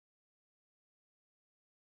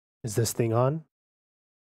Is this thing on?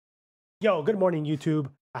 Yo, good morning,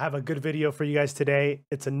 YouTube. I have a good video for you guys today.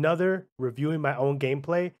 It's another reviewing my own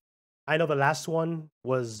gameplay. I know the last one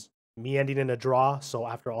was me ending in a draw, so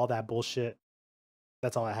after all that bullshit,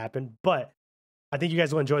 that's all that happened. But I think you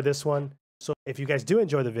guys will enjoy this one. So if you guys do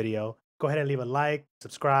enjoy the video, go ahead and leave a like,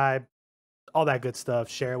 subscribe, all that good stuff.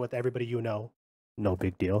 Share it with everybody you know. No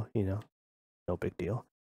big deal, you know. No big deal.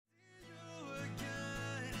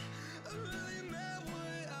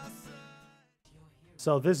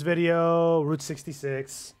 So this video, Route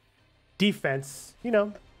 66, defense, you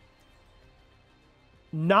know,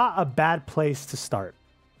 not a bad place to start.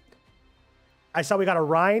 I saw we got a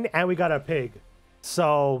Rhine and we got a pig.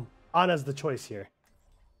 So Ana's the choice here.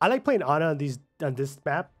 I like playing Ana on this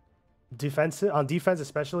map, defense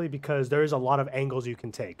especially because there is a lot of angles you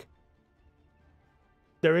can take.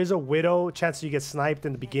 There is a Widow chance you get sniped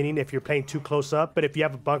in the beginning if you're playing too close up, but if you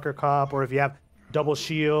have a bunker comp or if you have double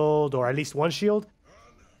shield or at least one shield,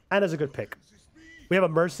 Ana's a good pick. We have a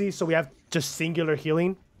Mercy, so we have just singular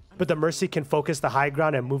healing, but the Mercy can focus the high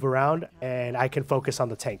ground and move around, and I can focus on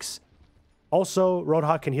the tanks. Also,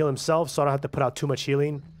 Roadhog can heal himself, so I don't have to put out too much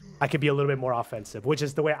healing. I can be a little bit more offensive, which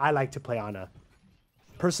is the way I like to play Ana.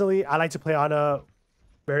 Personally, I like to play Ana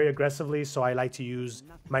very aggressively, so I like to use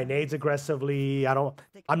my nades aggressively.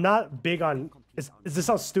 I'm not big on... This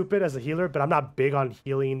sounds stupid as a healer, but I'm not big on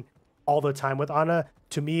healing all the time with Ana.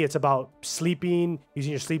 To me, it's about sleeping,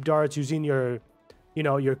 using your sleep darts, using your, you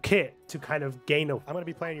know, your kit to kind of gain a... I'm going to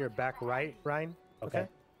be playing your back right, Ryan. Okay.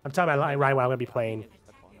 I'm telling my Ryan what I'm going to be playing.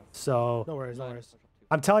 So... No worries, no worries.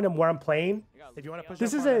 I'm telling him where I'm playing. If you want to push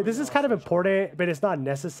this is kind of important, but it's not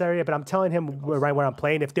necessary. But I'm telling him right where I'm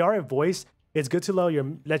playing. If they are in voice, it's good to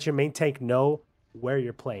let your main tank know where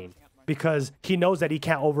you're playing. Because he knows that he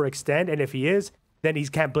can't overextend. And if he is, then he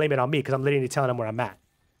can't blame it on me because I'm literally telling him where I'm at.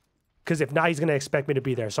 Because if not, he's going to expect me to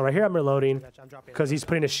be there. So right here, I'm reloading because he's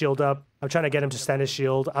putting his shield up. I'm trying to get him to stand his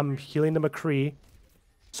shield. I'm healing the McCree.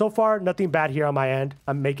 So far, nothing bad here on my end.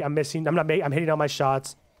 I'm hitting all my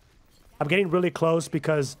shots. I'm getting really close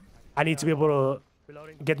because I need to be able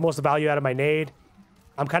to get most value out of my nade.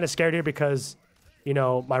 I'm kind of scared here because, you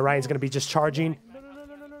know, my Ryan's going to be just charging.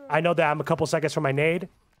 I know that I'm a couple seconds from my nade,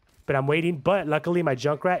 but I'm waiting. But luckily, my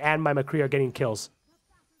Junkrat and my McCree are getting kills.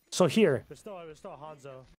 So here. There's still a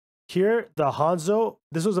Hanzo. Here, the Hanzo,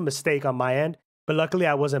 this was a mistake on my end, but luckily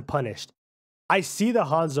I wasn't punished. I see the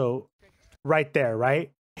Hanzo right there, right?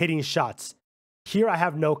 Hitting shots. Here, I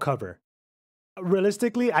have no cover.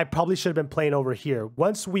 Realistically, I probably should have been playing over here.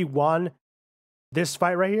 Once we won this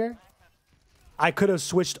fight right here, I could have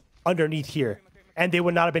switched underneath here, and they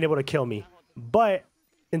would not have been able to kill me. But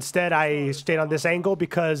instead, I stayed on this angle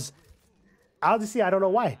because, obviously, I don't know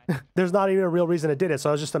why. There's not even a real reason I did it, so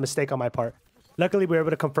it was just a mistake on my part. Luckily, we were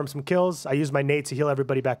able to confirm some kills. I used my nade to heal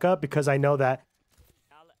everybody back up because I know that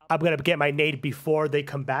I'm going to get my nade before they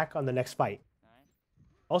come back on the next fight.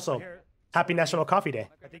 Also, happy National Coffee Day.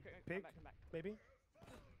 I think pig, maybe?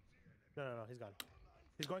 No, he's gone.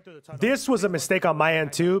 He's going through the tunnel. This was a mistake on my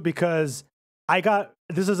end too because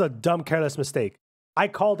this is a dumb, careless mistake. I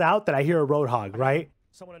called out that I hear a Roadhog, right?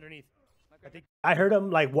 Someone underneath. I heard him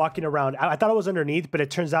like walking around. I thought it was underneath, but it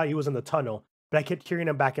turns out he was in the tunnel. But I kept hearing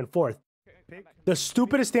him back and forth. The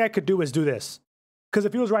stupidest thing I could do is do this. Because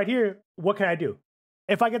if he was right here, what can I do?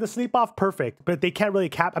 If I get the sleep off, perfect. But they can't really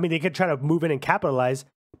they could try to move in and capitalize.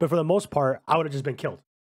 But for the most part, I would have just been killed.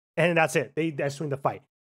 And that's it. They swing the fight.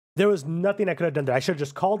 There was nothing I could have done there. I should have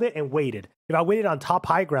just called it and waited. If I waited on top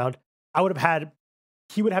high ground,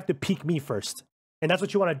 he would have to peek me first. And that's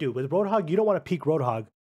what you want to do. With Roadhog, you don't want to peek Roadhog.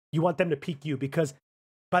 You want them to peek you because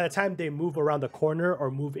by the time they move around the corner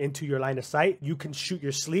or move into your line of sight, you can shoot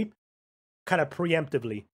your sleep kind of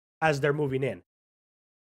preemptively as they're moving in.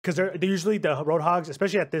 Because they're usually the Roadhogs,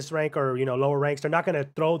 especially at this rank or, you know, lower ranks, they're not going to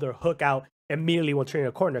throw their hook out immediately when turning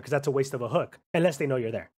a corner because that's a waste of a hook unless they know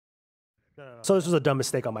you're there. No. So this was a dumb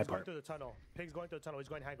mistake on my part. Going through the tunnel. Pig's going through the tunnel. He's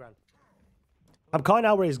going high ground. I'm calling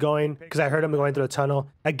out where he's going because I heard him going through the tunnel.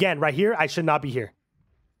 Again, right here, I should not be here.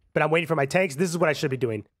 But I'm waiting for my tanks. This is what I should be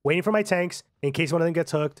doing. Waiting for my tanks in case one of them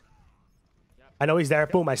gets hooked. I know he's there.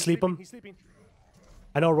 Boom, I sleep him. He's sleeping.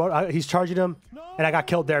 I know he's charging him, and I got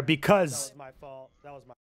killed there because... That was my fault. That was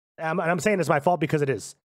my... And I'm saying it's my fault because it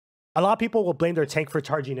is. A lot of people will blame their tank for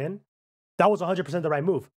charging in. That was 100% the right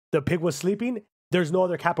move. The pig was sleeping. There's no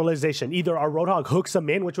other capitalization. Either our Roadhog hooks him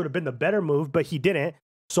in, which would have been the better move, but he didn't.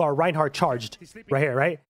 So our Reinhardt charged right here,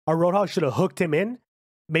 right? Our Roadhog should have hooked him in,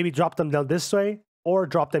 maybe dropped him down this way, or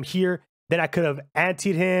dropped him here. Then I could have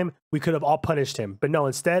antied him. We could have all punished him. But no,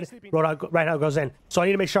 instead, Reinhardt goes in. So I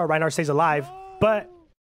need to make sure our Reinhardt stays alive. But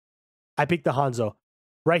I picked the Hanzo.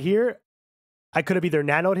 Right here, I could have either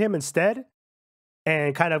nanoed him instead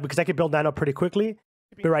and kind of, because I could build nano pretty quickly.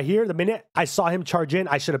 But right here, the minute I saw him charge in,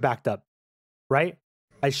 I should have backed up. Right?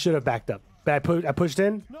 I should have backed up. But I pushed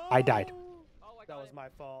in, I died. That was my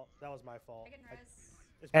fault. That was my fault.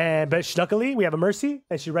 But luckily, we have a Mercy,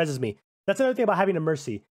 and she reses me. That's another thing about having a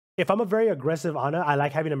Mercy. If I'm a very aggressive Ana, I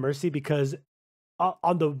like having a Mercy because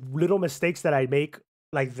on the little mistakes that I make,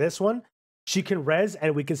 like this one, she can res,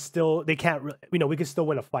 and we can still, we can still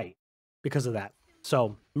win a fight because of that.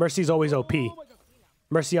 So Mercy's always OP.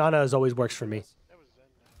 Mercy Ana always works for me.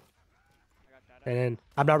 And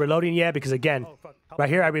I'm not reloading yet because, again, right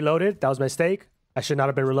here I reloaded. That was my mistake. I should not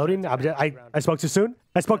have been reloading. I spoke too soon.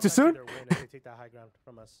 I spoke too soon.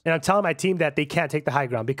 And I'm telling my team that they can't take the high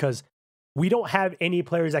ground because we don't have any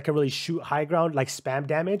players that can really shoot high ground, like spam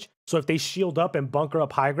damage. So if they shield up and bunker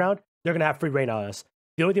up high ground, they're going to have free reign on us.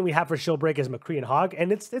 The only thing we have for shield break is McCree and Hog.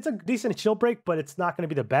 And it's a decent shield break, but it's not going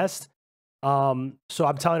to be the best. So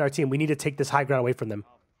I'm telling our team, we need to take this high ground away from them.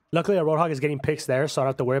 Luckily, our Roadhog is getting picks there, so I don't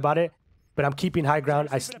have to worry about it. But I'm keeping high ground.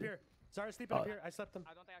 Sorry, sleeping up here. I slept them.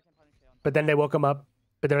 I don't think I can punish him. But then they woke him up.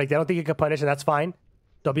 But they're like, they don't think you can punish, and that's fine.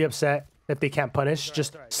 Don't be upset if they can't punish.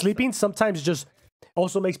 Just sleeping sometimes just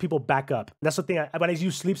also makes people back up. And that's the thing. When you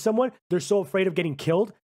sleep someone, they're so afraid of getting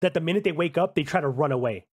killed that the minute they wake up, they try to run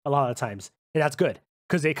away a lot of the times. And that's good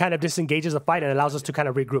because it kind of disengages the fight and allows us to kind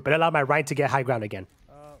of regroup. It allowed my Ryan to get high ground again.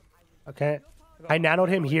 Okay. I nanoed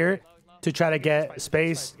him here to try to get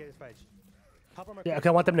space. Yeah, okay,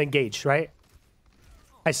 I want them to engage, right?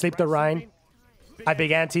 I sleep the Rhine. I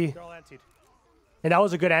big anti. And that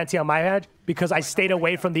was a good anti on my edge because I stayed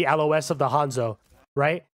away from the LOS of the Hanzo,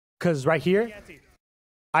 right? Because right here,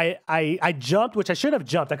 I jumped, which I should have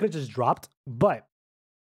jumped. I could have just dropped. But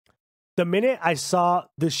the minute I saw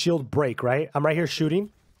the shield break, right? I'm right here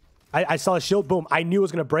shooting. I saw the shield, boom. I knew it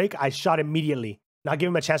was going to break. I shot immediately. Not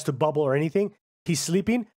giving him a chance to bubble or anything. He's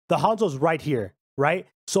sleeping. The Hanzo's right here, right?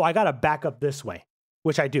 So I got to back up this way,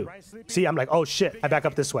 which I do. See, I'm like, oh shit, I back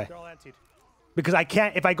up this way. Because I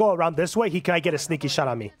can't, if I go around this way, he can get a sneaky shot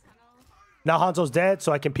on me. Now Hanzo's dead,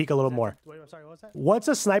 so I can peek a little more. Once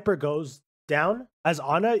a sniper goes down, as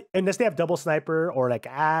Ana, unless they have double sniper or like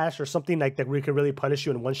Ash or something like that where you can really punish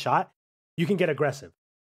you in one shot, you can get aggressive.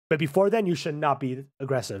 But before then, you should not be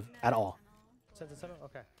aggressive at all.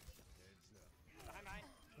 Okay.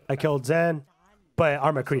 I killed Zen, but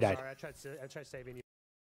our McCree died. I tried saving you.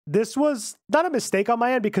 This was not a mistake on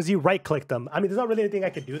my end because he right-clicked them. I mean, there's not really anything I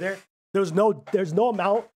could do there. There's no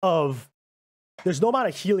amount of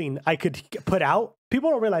healing I could put out. People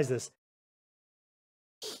don't realize this.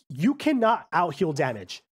 You cannot out-heal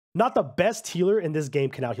damage. Not the best healer in this game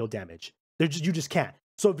can out-heal damage. You just can't.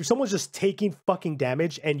 So if someone's just taking fucking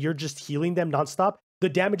damage and you're just healing them nonstop, the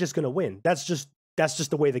damage is going to win. That's just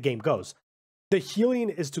the way the game goes. The healing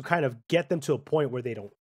is to kind of get them to a point where they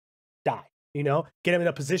don't die. You know, get them in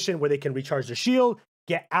a position where they can recharge their shield,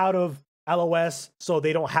 get out of LOS so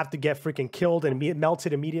they don't have to get freaking killed and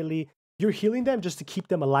melted immediately. You're healing them just to keep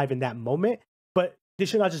them alive in that moment, but they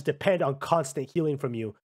should not just depend on constant healing from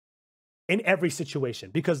you in every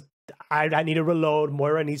situation because I need to reload.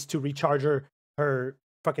 Moira needs to recharge her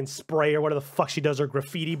fucking spray or whatever the fuck she does, her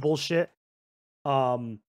graffiti bullshit.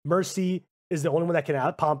 Mercy is the only one that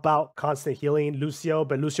can pump out constant healing. Lucio,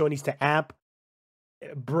 but Lucio needs to amp.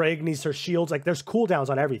 Brig needs her shields. Like, there's cooldowns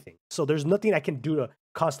on everything. So there's nothing I can do to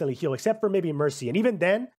constantly heal, except for maybe Mercy. And even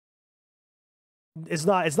then, it's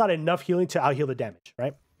not enough healing to out-heal the damage,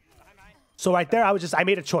 right? So right there, I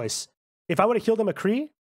made a choice. If I would have healed the McCree,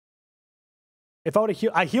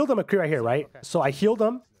 I healed the McCree right here, right? Okay. So I healed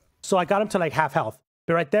him. So I got him to like half health.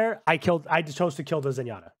 But right there, I chose to kill the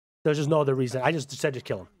Zenyatta. There's just no other reason. I just said to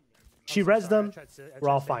kill him. She rezzed them. We're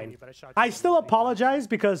all fine. I still apologize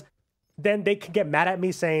because then they could get mad at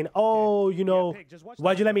me saying, oh, you know,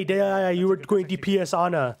 why'd you let me die? You were going DPS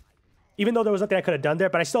Ana. Even though there was nothing I could have done there,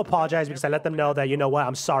 but I still apologize because I let them know that, you know what,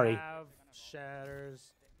 I'm sorry.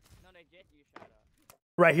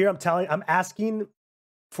 Right here, I'm asking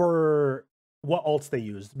for what ults they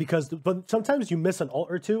used because sometimes you miss an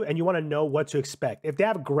ult or two and you want to know what to expect. If they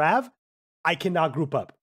have Grav, I cannot group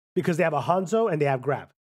up because they have a Hanzo and they have Grav.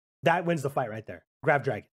 That wins the fight right there. Grav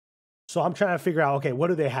Dragon. So I'm trying to figure out, okay, what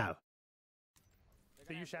do they have?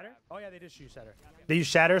 They use Shatter? Oh yeah, they did use Shatter. They use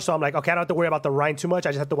Shatter, so I'm like, okay, I don't have to worry about the Rhine too much. I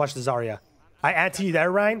just have to watch the Zarya. I anti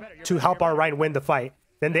their Rhine to help our Rhine win the fight.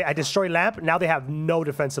 Then I destroy Lamp. Now they have no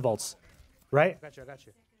defensive ults. Right? I got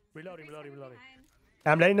you. Reloading.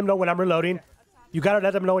 I'm letting them know when I'm reloading. You gotta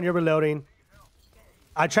let them know when you're reloading.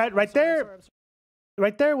 I tried right there.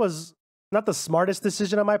 Right there was not the smartest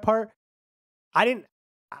decision on my part. I didn't.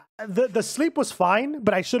 The sleep was fine,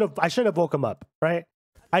 but I should have woke him up. Right?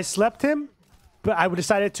 I slept him. But I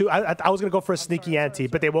decided to. I was gonna go for a sneaky ante,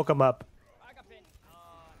 but they woke him up,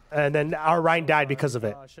 and then our Ryan died because of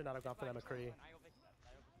it. I should not have gone for that McCree.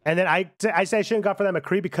 And then I said I shouldn't have gone for that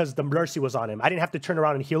McCree because the Mercy was on him. I didn't have to turn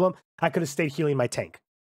around and heal him. I could have stayed healing my tank.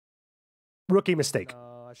 Rookie mistake.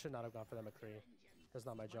 No, I should not have gone for that McCree. That's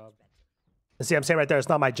not my job. And see, I'm saying right there, it's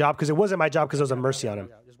not my job because it wasn't my job because there was a Mercy on him.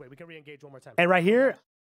 Just wait. We can re-engage one more time. And right here,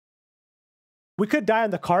 we could die on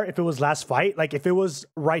the cart if it was last fight. Like if it was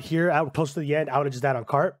right here, out close to the end, I would have just died on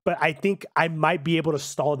cart. But I think I might be able to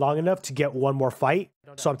stall long enough to get one more fight.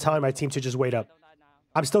 So I'm telling my team to just wait up.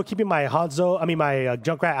 I'm still keeping my Hanzo, my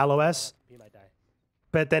Junkrat LOS.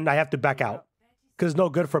 But then I have to back out because it's no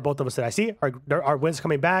good for both of us today. I see our wins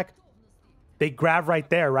coming back. They grab right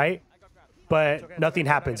there, right? But nothing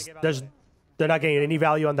happens. They're not getting any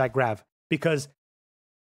value on that grab because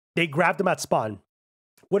they grabbed them at spawn.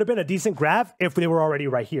 Would have been a decent grab if they were already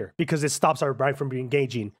right here because it stops our Ryan from being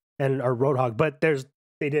engaging and our Roadhog. But they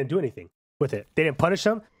didn't do anything with it. They didn't punish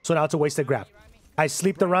him, so now it's a wasted grab. I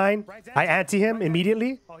sleep the Ryan, I anti him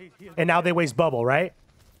immediately, and now they waste bubble, right?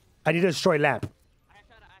 I need to destroy lamp.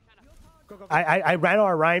 I ran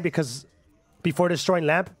our Ryan because before destroying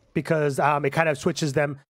lamp because it kind of switches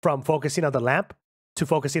them from focusing on the lamp to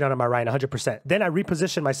focusing on my Ryan 100%. Then I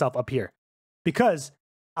reposition myself up here because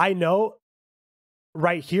I know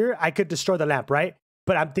right here I could destroy the lamp, right?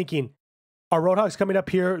 But I'm thinking our Roadhog's coming up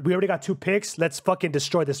here. We already got 2 picks. Let's fucking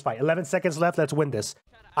destroy this fight. 11 seconds left. Let's win this.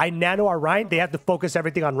 I nano our Ryan. They have to focus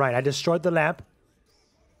everything on Ryan. I destroyed the lamp.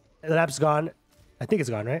 The lamp's gone. I think it's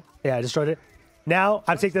gone, right? Yeah, I destroyed it. Now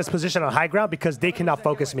I'm taking this position on high ground because they cannot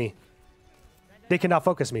focus me. They cannot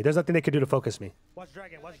focus me. There's nothing they can do to focus me. Watch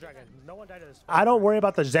Dragon. Watch Dragon. No one died to this. I don't worry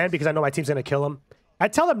about the Zen because I know my team's going to kill him. I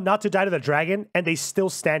tell them not to die to the dragon, and they still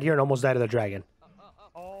stand here and almost die to the dragon.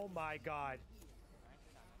 Oh my god.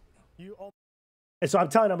 And so I'm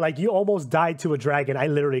telling them, like, you almost died to a dragon. I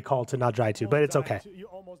literally called to not die to, but it's okay. You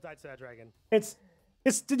almost died to that dragon. It's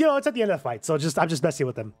it's at the end of the fight, so I'm just messing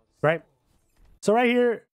with them, right? So right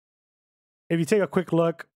here, if you take a quick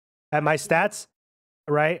look at my stats,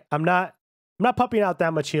 right? I'm not pumping out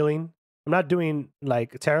that much healing. I'm not doing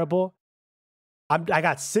like terrible. I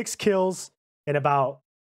got 6 kills in about,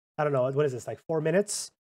 I don't know, what is this, like 4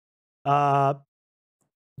 minutes? 1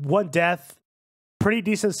 death, pretty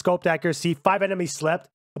decent scoped accuracy. 5 enemies slept.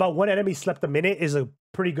 About 1 enemy slept a minute is a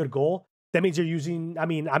pretty good goal. That means you're using, I'm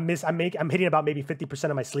hitting about maybe 50%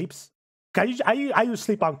 of my sleeps. I use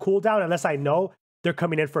sleep on cooldown unless I know they're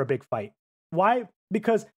coming in for a big fight. Why?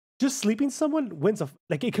 Because just sleeping someone wins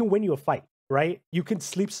it can win you a fight, right? You can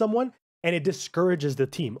sleep someone and it discourages the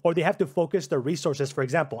team, or they have to focus their resources. For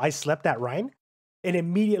example, I slept that Ryan and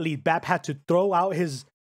immediately Bap had to throw out his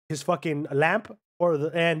fucking lamp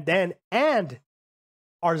and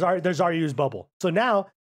our Zarya used bubble. So now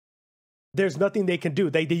there's nothing they can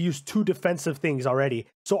do. They use 2 defensive things already.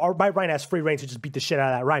 So my Ryan has free reign to just beat the shit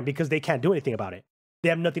out of that Ryan because they can't do anything about it. They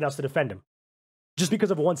have nothing else to defend him. Just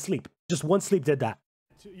because of 1 sleep. Just 1 sleep did that.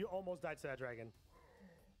 You almost died to that dragon.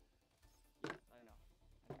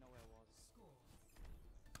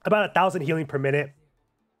 About 1,000 healing per minute.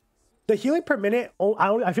 The healing per minute,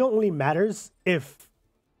 I feel only matters if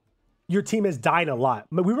your team is dying a lot.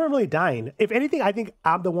 But we weren't really dying. If anything, I think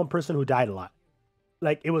I'm the one person who died a lot.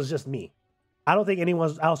 Like, it was just me. I don't think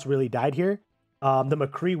anyone else really died here. The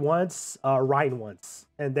McCree once, Ryan once,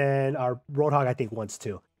 and then our Roadhog, I think, once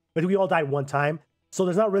too. But we all died 1 time. So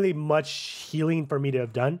there's not really much healing for me to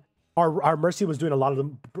have done. Our Mercy was doing a lot of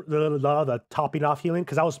the topping off healing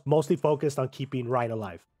because I was mostly focused on keeping Ryan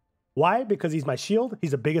alive. Why? Because he's my shield.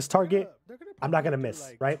 He's the biggest target. I'm not going to miss,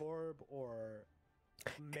 like, right?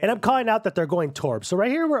 And I'm calling out that they're going Torb. So right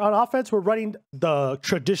here, we're on offense. We're running the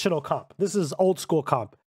traditional comp. This is old school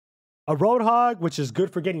comp. A Roadhog, which is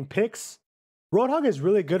good for getting picks. Roadhog is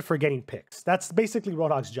really good for getting picks. That's basically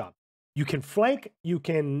Roadhog's job. You can flank. You're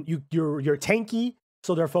tanky,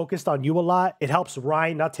 so they're focused on you a lot. It helps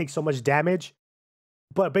Ryan not take so much damage.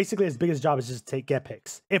 But basically, his biggest job is just to get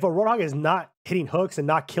picks. If a Roadhog is not hitting hooks and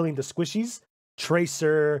not killing the squishies,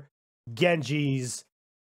 Tracer, Genjis,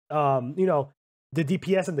 the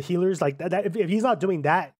DPS and the healers, like that, if he's not doing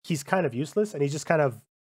that, he's kind of useless and he's just kind of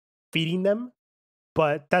feeding them.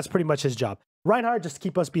 But that's pretty much his job. Reinhardt just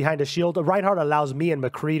keep us behind a shield. Reinhardt allows me and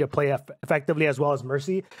McCree to play effectively as well as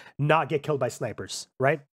Mercy, not get killed by snipers,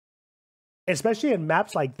 right? Especially in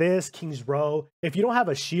maps like this, King's Row, if you don't have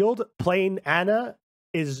a shield, playing Ana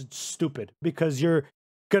is stupid because you're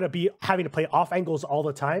going to be having to play off angles all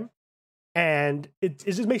the time. And it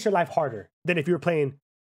just makes your life harder than if you're playing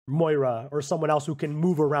Moira or someone else who can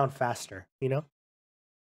move around faster, you know?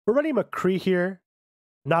 We're running McCree here.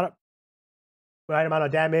 right amount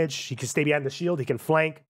of damage. He can stay behind the shield. He can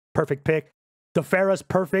flank. Perfect pick. The Pharah's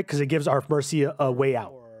perfect because it gives our Mercy a way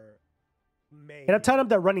out. And I'm telling them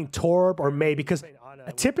they're running Torb or May because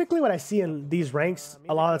typically what I see in these ranks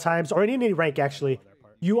a lot of the times, or in any rank actually,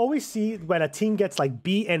 you always see when a team gets like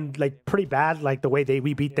beat and like pretty bad, like the way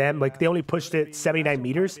we beat them, like they only pushed it 79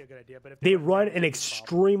 meters. They run an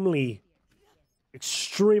extremely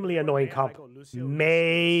annoying comp.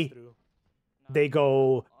 May, they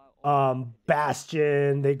go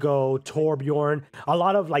Bastion, they go Torbjorn, a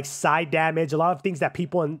lot of like side damage, a lot of things that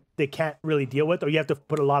they can't really deal with, or you have to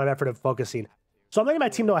put a lot of effort in focusing. So I'm letting my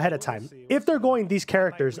team know ahead of time. If they're going these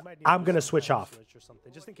characters, I'm going to switch off.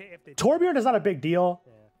 Torbjorn is not a big deal,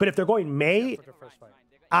 but if they're going May,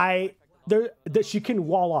 she can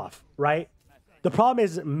wall off, right? The problem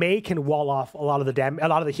is May can wall off a lot of the damage, a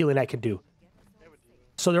lot of the healing I can do.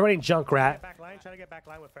 So they're running Junkrat. Trying to get back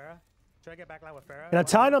line with Pharah. And I'm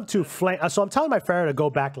telling them to flank. So I'm telling my Pharah to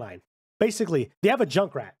go backline. Basically, they have a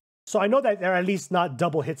Junkrat. So I know that they're at least not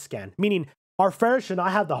double hit scan, meaning our Pharah should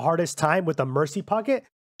not have the hardest time with the Mercy pocket.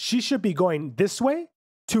 She should be going this way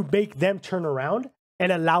to make them turn around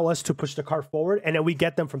and allow us to push the cart forward, and then we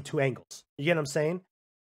get them from 2 angles. You get what I'm saying?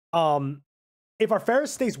 If our Pharah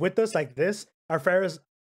stays with us like this, our Pharah's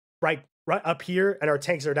right up here and our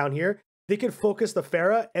tanks are down here, they can focus the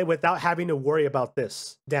Pharah and without having to worry about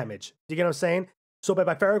this damage. Do you get what I'm saying? So by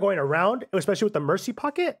Pharah going around, especially with the Mercy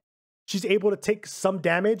pocket, she's able to take some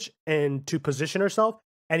damage and to position herself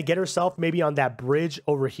and get herself maybe on that bridge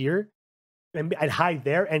over here and hide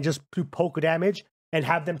there and just do poke damage and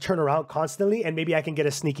have them turn around constantly. And maybe I can get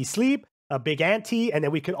a sneaky sleep, a big anti, and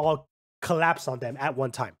then we can all collapse on them at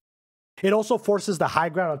one time. It also forces the high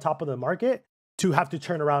ground on top of the market to have to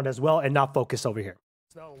turn around as well and not focus over here.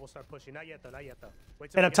 No, we'll start pushing. Not yet though. Not yet though.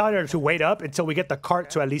 And I'm telling her to wait up until we get the cart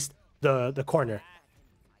to at least the corner.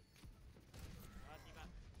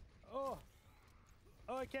 Oh,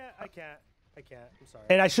 I can't. I'm sorry.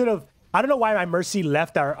 And I don't know why my Mercy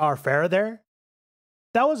left our Pharah there.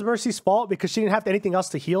 That was Mercy's fault because she didn't have anything else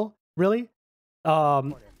to heal, really.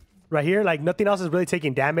 Right here, like nothing else is really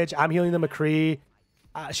taking damage. I'm healing the McCree.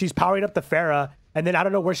 She's powering up the Pharah, and then I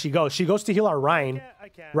don't know where she goes. She goes to heal our Rhine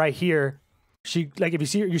right here. She, like, if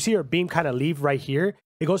you see her beam kind of leave right here,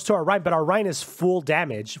 it goes to our Rhine, but our Rhine is full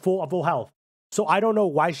damage, full health. So I don't know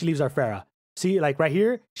why she leaves our Pharah. See, like right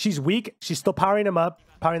here, she's weak. She's still powering them up,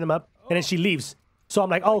 and then she leaves. So I'm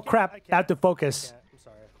like, oh crap, I have to focus.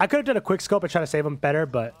 I could have done a quick scope and try to save him better,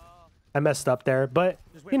 but I messed up there. But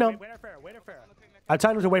you know, I'm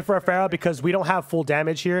telling him to wait for our Pharah because we don't have full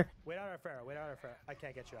damage here. Wait on our Pharah. I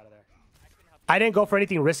can't get you out of there. I didn't go for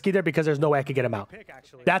anything risky there because there's no way I could get him out.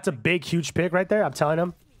 That's a big, huge pick right there. I'm telling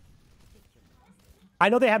him. I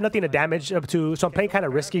know they have nothing to damage up to, so I'm playing kind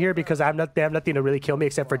of risky here because they have nothing to really kill me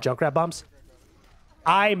except for Junkrat bombs.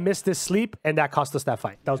 I missed this sleep, and that cost us that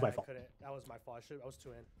fight. That was my fault. That was my fault. I was too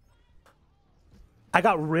in. I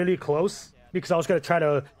got really close because I was going to try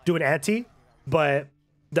to do an anti, but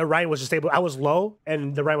the Rhine was just able... I was low,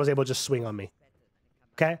 and the Rhine was able to just swing on me.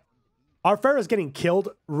 Okay? Our Pharah is getting killed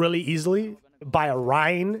really easily by a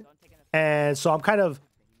Rhine, and so I'm kind of...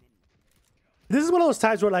 This is one of those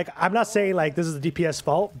times where, like, I'm not saying, like, this is the DPS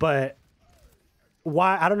fault, but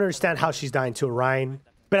why... I don't understand how she's dying to a Rhine.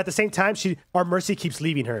 But at the same time, our Mercy keeps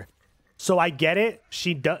leaving her. So I get it.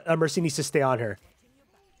 Mercy needs to stay on her.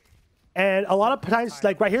 And a lot of times,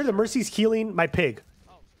 like right here, the Mercy's healing my pig.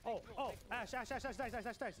 Oh, Ash, nice. I got it.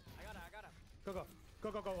 Go.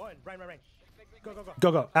 Right.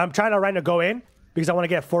 Go. I'm trying to Rhine to go in because I want to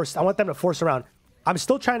get forced. I want them to force around. I'm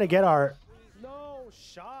still trying to get our... No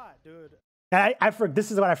shot, dude. And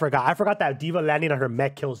this is what I forgot. I forgot that Diva landing on her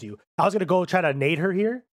mech kills you. I was going to go try to nade her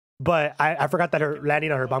here, but I forgot that her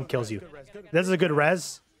landing on her bomb kills you. This is a good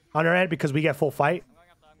res on her end because we get full fight.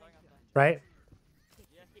 Right?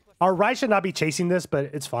 Our Rhine should not be chasing this,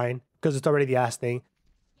 but it's fine because it's already the ass thing.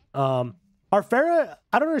 Our Pharah,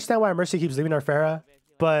 I don't understand why our Mercy keeps leaving our Pharah,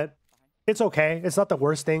 but it's okay. It's not the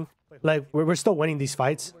worst thing. Like, we're still winning these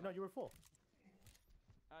fights. No, you were full.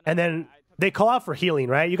 And then they call out for healing,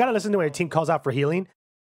 right? You got to listen to when your team calls out for healing.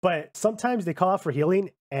 But sometimes they call out for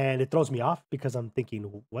healing and it throws me off because I'm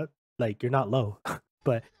thinking, what? Like, you're not low.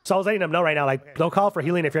 But so I was letting them know right now, like, don't call for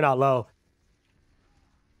healing if you're not low.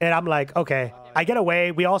 And I'm like, okay, I get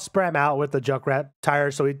away. We all spray him out with the Junkrat tire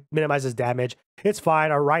so he minimizes damage. It's fine.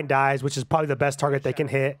 Our Rhine dies, which is probably the best target they can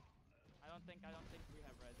hit.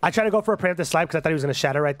 I try to go for a preemptive slipe because I thought he was going to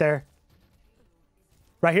shatter right there.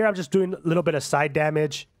 Right here, I'm just doing a little bit of side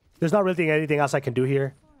damage. There's not really anything else I can do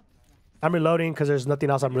here. I'm reloading because there's nothing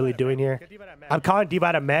else I'm really doing here. I'm calling Diva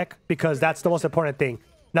out of mech because that's the most important thing.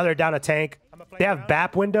 Now they're down a tank. They have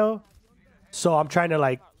BAP window. So I'm trying to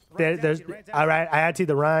like, there's, all right, I anti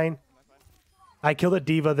the Rhine. I kill the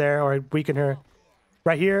diva there, or weaken her.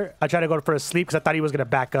 Right here, I try to go for a sleep because I thought he was going to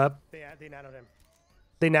back up. They nanoed him.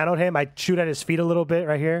 They nanoed him. I shoot at his feet a little bit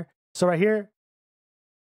right here. So right here,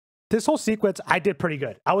 this whole sequence, I did pretty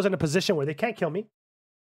good. I was in a position where they can't kill me.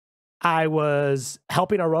 I was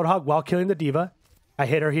helping our Roadhog while killing the diva. I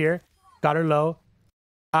hit her here, got her low.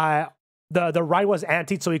 The Rhine was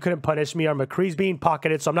antied, so he couldn't punish me. Our McCree's being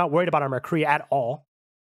pocketed, so I'm not worried about our McCree at all.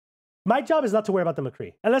 My job is not to worry about the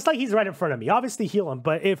McCree. Unless like he's right in front of me. Obviously heal him,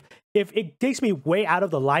 but if it takes me way out of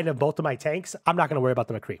the line of both of my tanks, I'm not going to worry about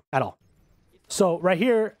the McCree at all. So right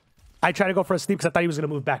here, I try to go for a sleep because I thought he was going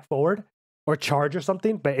to move back forward or charge or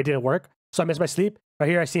something, but it didn't work. So I missed my sleep. Right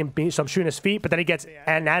here, I see him being, so I'm shooting his feet, but then he gets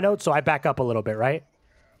nanoed, so I back up a little bit, right?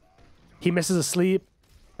 He misses a sleep.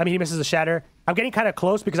 I mean, he misses a shatter. I'm getting kind of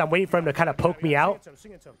close because I'm waiting for him to kind of poke me out.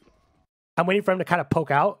 I'm waiting for him to kind of poke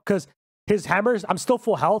out because his hammers, I'm still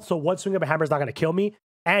full health, so one swing of a hammer is not going to kill me,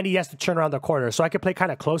 and he has to turn around the corner, so I can play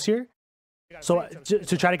kind of close here. So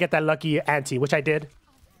to try to get that lucky ante, which I did.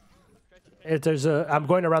 I'm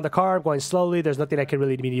going around the car, I'm going slowly. There's nothing I can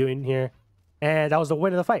really be doing here, and that was the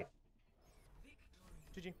win of the fight.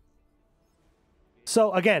 GG.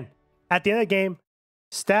 So again, at the end of the game,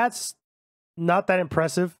 stats not that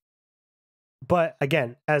impressive, but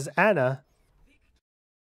again, as Ana,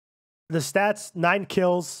 the stats 9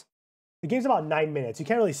 kills. The game's about 9 minutes. You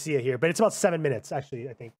can't really see it here, but it's about 7 minutes actually.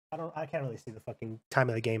 I think I can't really see the fucking time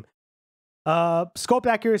of the game. Scoped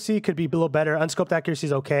accuracy could be a little better. Unscoped accuracy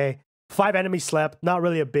is okay. 5 enemies slept, not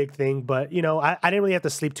really a big thing, but you know, I didn't really have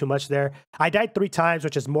to sleep too much there. I died 3 times,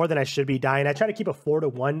 which is more than I should be dying. I try to keep a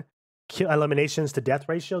 4-to-1 kill eliminations to death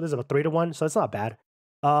ratio. This is a 3-to-1, so it's not bad.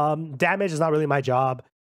 Damage is not really my job.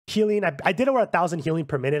 Healing, I did over 1,000 healing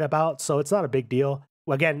per minute about, so it's not a big deal.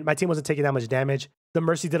 Again, my team wasn't taking that much damage. The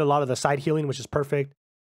Mercy did a lot of the side healing, which is perfect.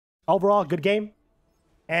 Overall, good game.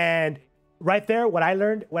 And right there, what I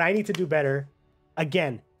learned, what I need to do better,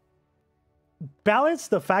 again, balance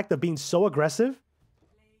the fact of being so aggressive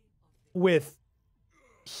with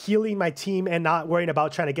healing my team and not worrying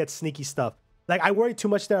about trying to get sneaky stuff. Like, I worry too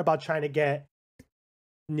much there about trying to get,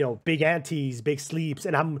 you know, big antes, big sleeps,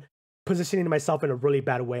 and I'm positioning myself in a really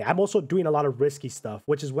bad way. I'm also doing a lot of risky stuff,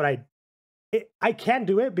 which is what I can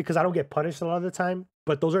do it because I don't get punished a lot of the time,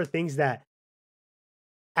 but those are things that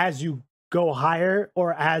as you go higher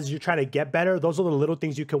or as you're trying to get better, those are the little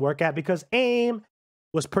things you can work at, because aim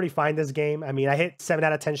was pretty fine this game. I mean, I hit 7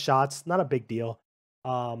 out of 10 shots, not a big deal.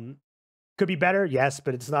 Could be better, yes,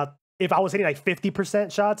 but it's not. If I was hitting like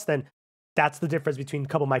 50% shots, then that's the difference between a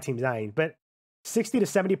couple of my teams dying. But 60 to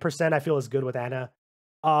 70% I feel is good with Ana.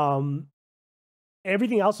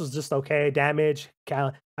 Everything else was just okay. Damage,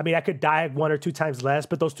 I mean, I could die 1 or 2 times less,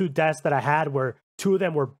 but those 2 deaths that I had were, 2 of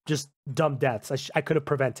them were just dumb deaths. I could have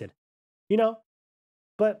prevented, you know?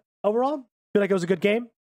 But overall, I feel like it was a good game.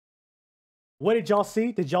 What did y'all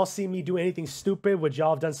see? Did y'all see me do anything stupid? Would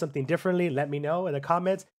y'all have done something differently? Let me know in the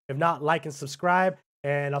comments. If not, like and subscribe,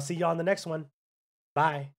 and I'll see y'all on the next one.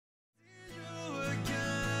 Bye.